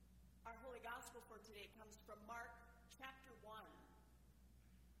comes from Mark chapter 1.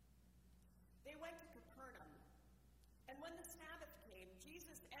 They went to Capernaum, and when the Sabbath came,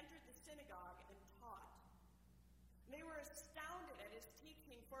 Jesus entered the synagogue and taught. They were astounded at his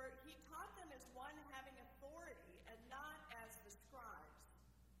teaching, for he taught them as one having authority and not as the scribes.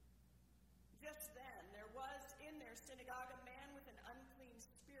 Just then there was in their synagogue a man with an unclean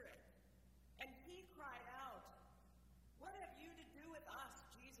spirit, and he cried out, "What have you to do with us,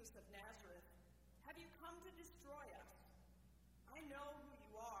 Jesus of Nazareth? Have you come to destroy us? I know who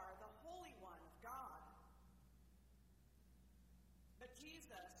you are, the Holy One of God." But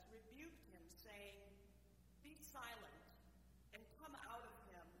Jesus rebuked him, saying, "Be silent and come out of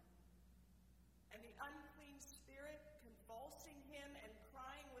him." And the unclean spirit, convulsing him and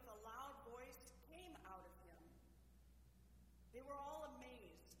crying with a loud voice, came out of him. They were all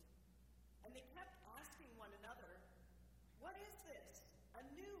amazed, and they kept asking one another, "What is this? A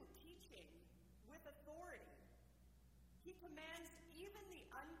new teaching with authority. He commands even the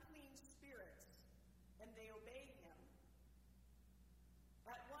unclean spirits, and they obey him."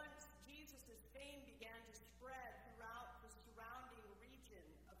 At once, Jesus' fame began to spread throughout the surrounding region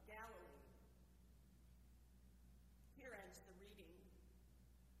of Galilee. Here ends the reading.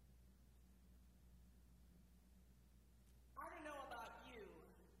 I don't know about you,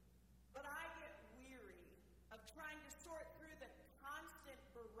 but I get weary of trying to sort through the constant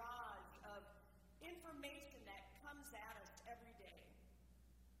barrage of information that comes at us every day.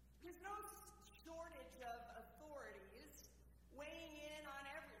 There's no shortage of authorities weighing in on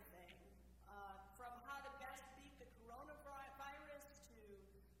everything, from how to best beat the coronavirus to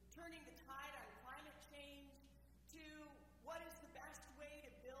turning the tide on climate change to what is the best way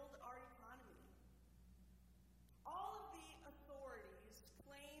to build our economy. All of the authorities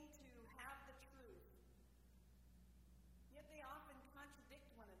claim to have the truth, yet they often contradict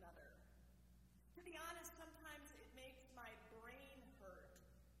one another. To be honest, sometimes it makes my brain hurt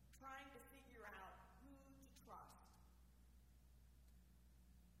trying to figure out who to trust.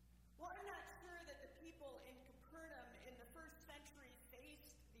 Well, I'm not sure that the people in Capernaum in the first century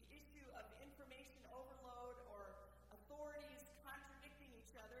faced the issue of information overload or authorities contradicting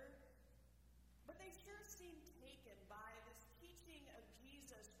each other, but they sure seemed taken by this teaching of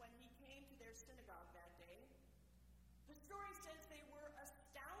Jesus when he came to their synagogue that day. The story says they were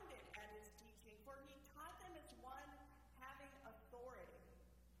astounded at his teaching, for he taught them as one having authority,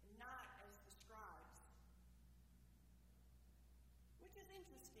 not as the scribes. Which is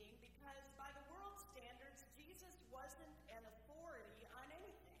interesting because by the world's standards, Jesus wasn't an authority on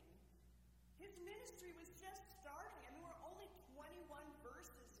anything. His ministry was just starting, and we're only 21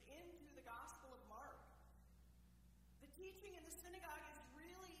 verses into the Gospel of Mark. The teaching in the synagogue is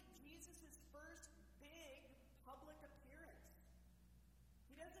really Jesus' first big public appearance.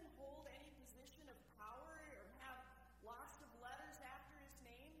 He doesn't hold any position of power or have lots of letters after his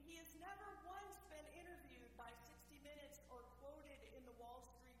name. He has never once been interviewed by 60 Minutes or quoted in the Wall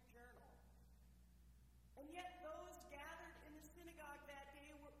Street Journal. And yet those gathered in the synagogue that day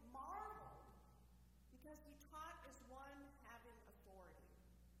marveled because he taught as one having authority.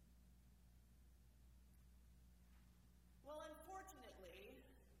 Well, unfortunately,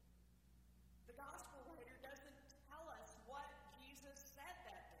 the gospel writer doesn't tell us what Jesus said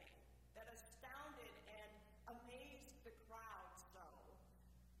that day that astounded and amazed the crowd so.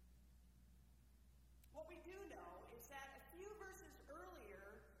 What we do know is that a few verses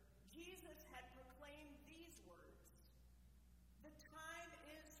earlier, Jesus had proclaimed these words: "The time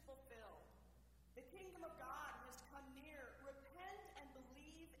is fulfilled. The kingdom of God has come near. Repent and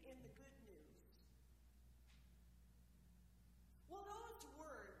believe in the good news." Well, those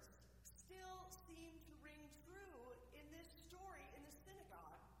words still seem to ring true in this story in the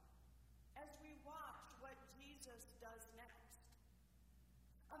synagogue as we watch what Jesus does next.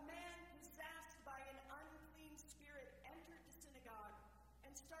 A man possessed by an unclean spirit entered the synagogue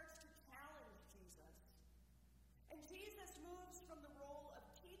and starts to challenge Jesus. And Jesus moves from the role of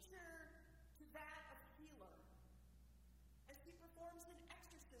teacher to that of healer as he performs an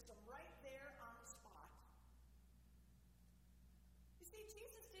exorcism right there on the spot. You see,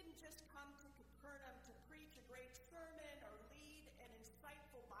 Jesus didn't just come to Capernaum to preach a great sermon or lead an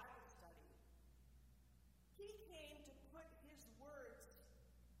insightful Bible study. He came to put his words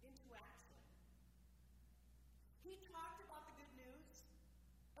into action. He talked about the good news,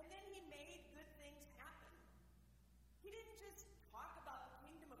 and then he made good things happen. He didn't just talk about the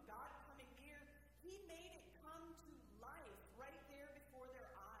kingdom of God coming near, he made it come to life right there before their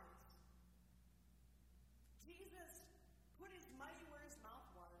eyes. Jesus put his money where his mouth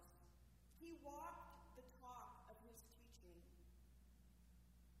was. He walked the talk of his teaching.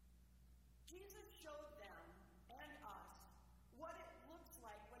 Jesus showed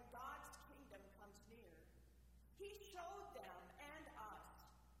He showed them and us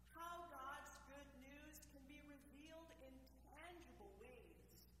how God's good news can be revealed in tangible ways.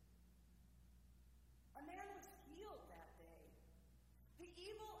 A man was healed that day. The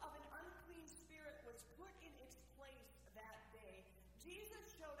evil of an unclean spirit was put in its place that day.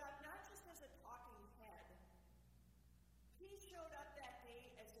 Jesus showed up not just as a talking head. He showed up that day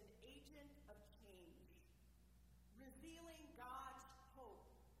as an agent of change, revealing God's hope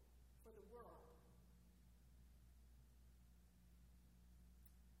for the world.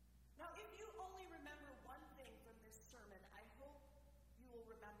 Now, if you only remember one thing from this sermon, I hope you will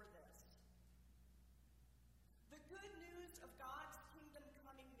remember this. The good news of God's kingdom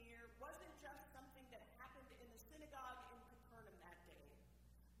coming near wasn't just something that happened in the synagogue in Capernaum that day.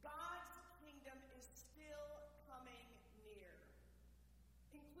 God's kingdom is still coming near,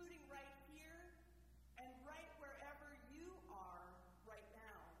 including right here and right wherever you are right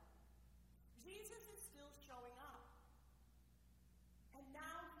now. Jesus is still showing up. And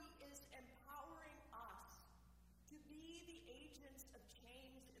now he is empowering us to be the agents of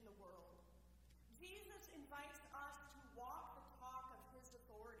change in the world. Jesus invites us to walk the talk of his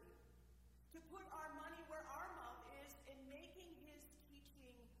authority, to put our money where our mouth is in making his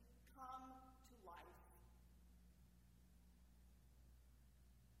teaching come to life.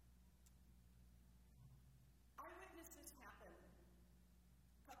 I witnessed this happen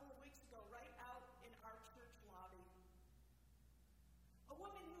a couple of weeks ago right out in our church lobby. A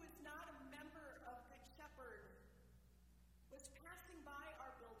woman who is not a member of Good Shepherd was passing by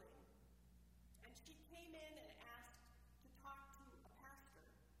our building, and she came in and asked to talk to a pastor.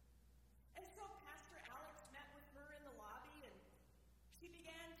 And so Pastor Alex met with her in the lobby, and she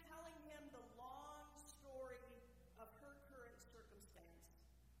began telling him the long story of her current circumstance.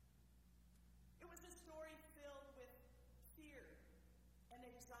 It was a story filled with fear and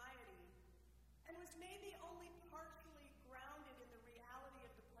anxiety, and was maybe only partially grounded in the reality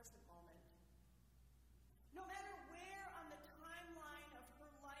of the present moment. No matter where on the timeline of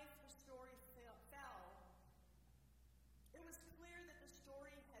her life the story fell, it was clear that the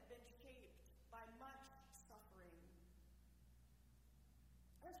story had been shaped by much suffering.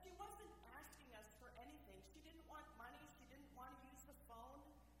 And she wasn't asking us for anything. She didn't want money. She didn't want to use the phone.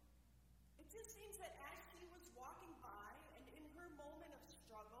 It just seems that as she was walking by and in her moment of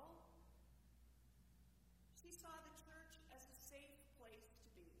struggle, she saw the church as a safe place to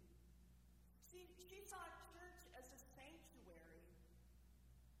be. She saw church as a sanctuary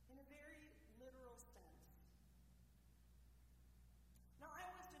in a very literal sense. Now, I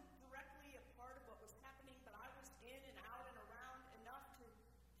wasn't directly a part of what was happening, but I was in and out and around enough to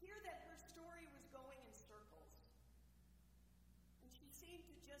hear that her story was going in circles. And she seemed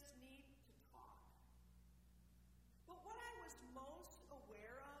to just need to talk. But what I was most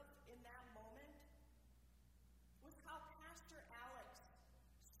aware of in that moment was how Pastor Alex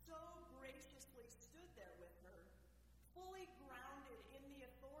so graciously stood there with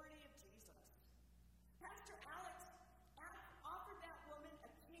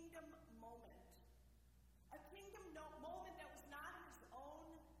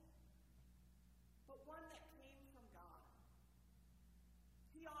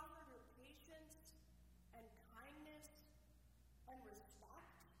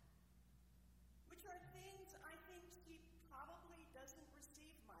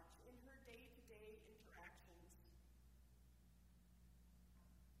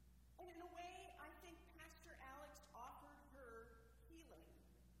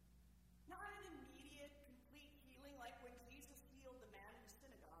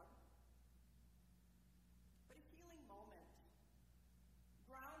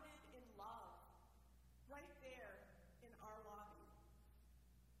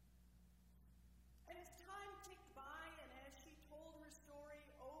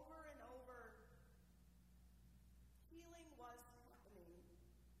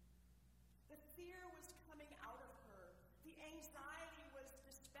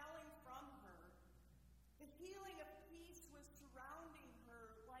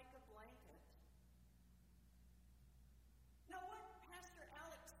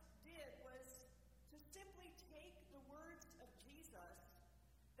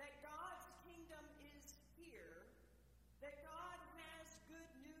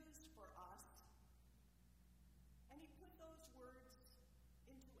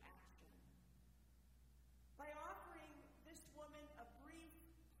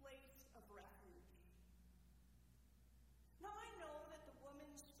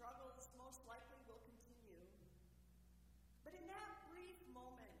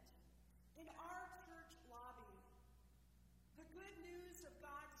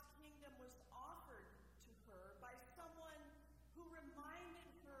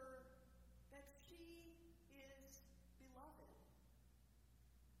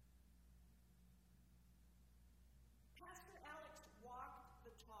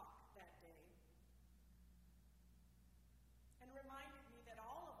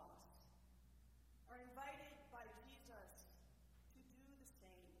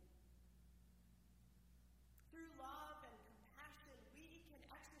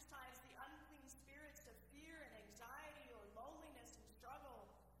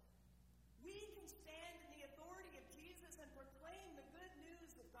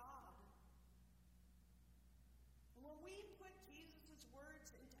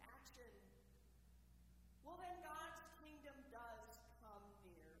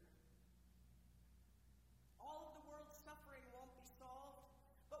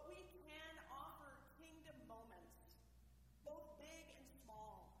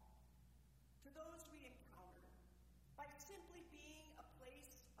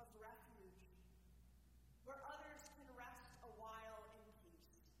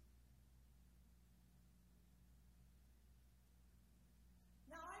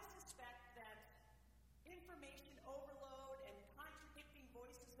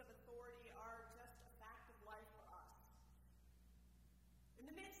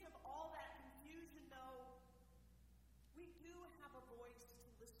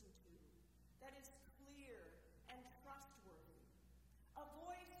that is clear and trustworthy, a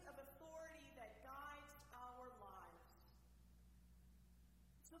voice of authority that guides our lives.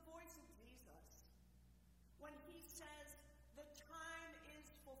 It's the voice of Jesus when he says